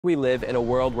We live in a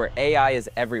world where AI is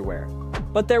everywhere.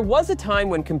 But there was a time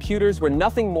when computers were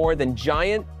nothing more than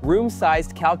giant,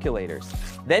 room-sized calculators.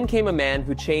 Then came a man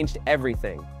who changed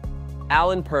everything.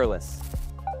 Alan Perlis.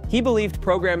 He believed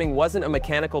programming wasn't a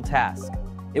mechanical task.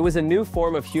 It was a new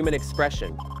form of human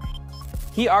expression.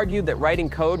 He argued that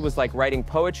writing code was like writing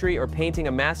poetry or painting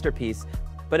a masterpiece,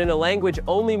 but in a language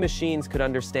only machines could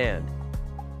understand.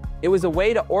 It was a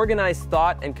way to organize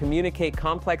thought and communicate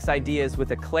complex ideas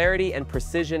with a clarity and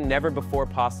precision never before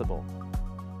possible.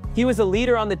 He was a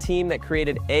leader on the team that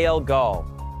created ALGOL,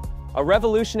 a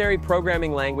revolutionary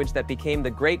programming language that became the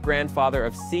great-grandfather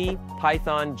of C,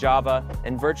 Python, Java,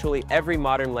 and virtually every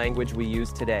modern language we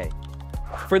use today.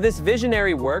 For this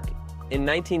visionary work, in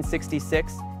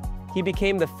 1966, he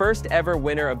became the first ever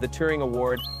winner of the Turing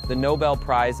Award, the Nobel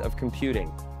Prize of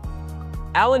Computing.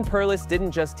 Alan Perlis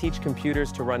didn't just teach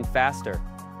computers to run faster.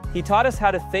 He taught us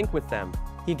how to think with them.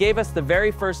 He gave us the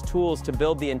very first tools to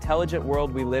build the intelligent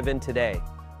world we live in today.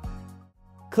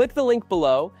 Click the link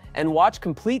below and watch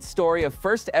complete story of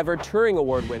first ever Turing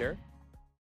Award winner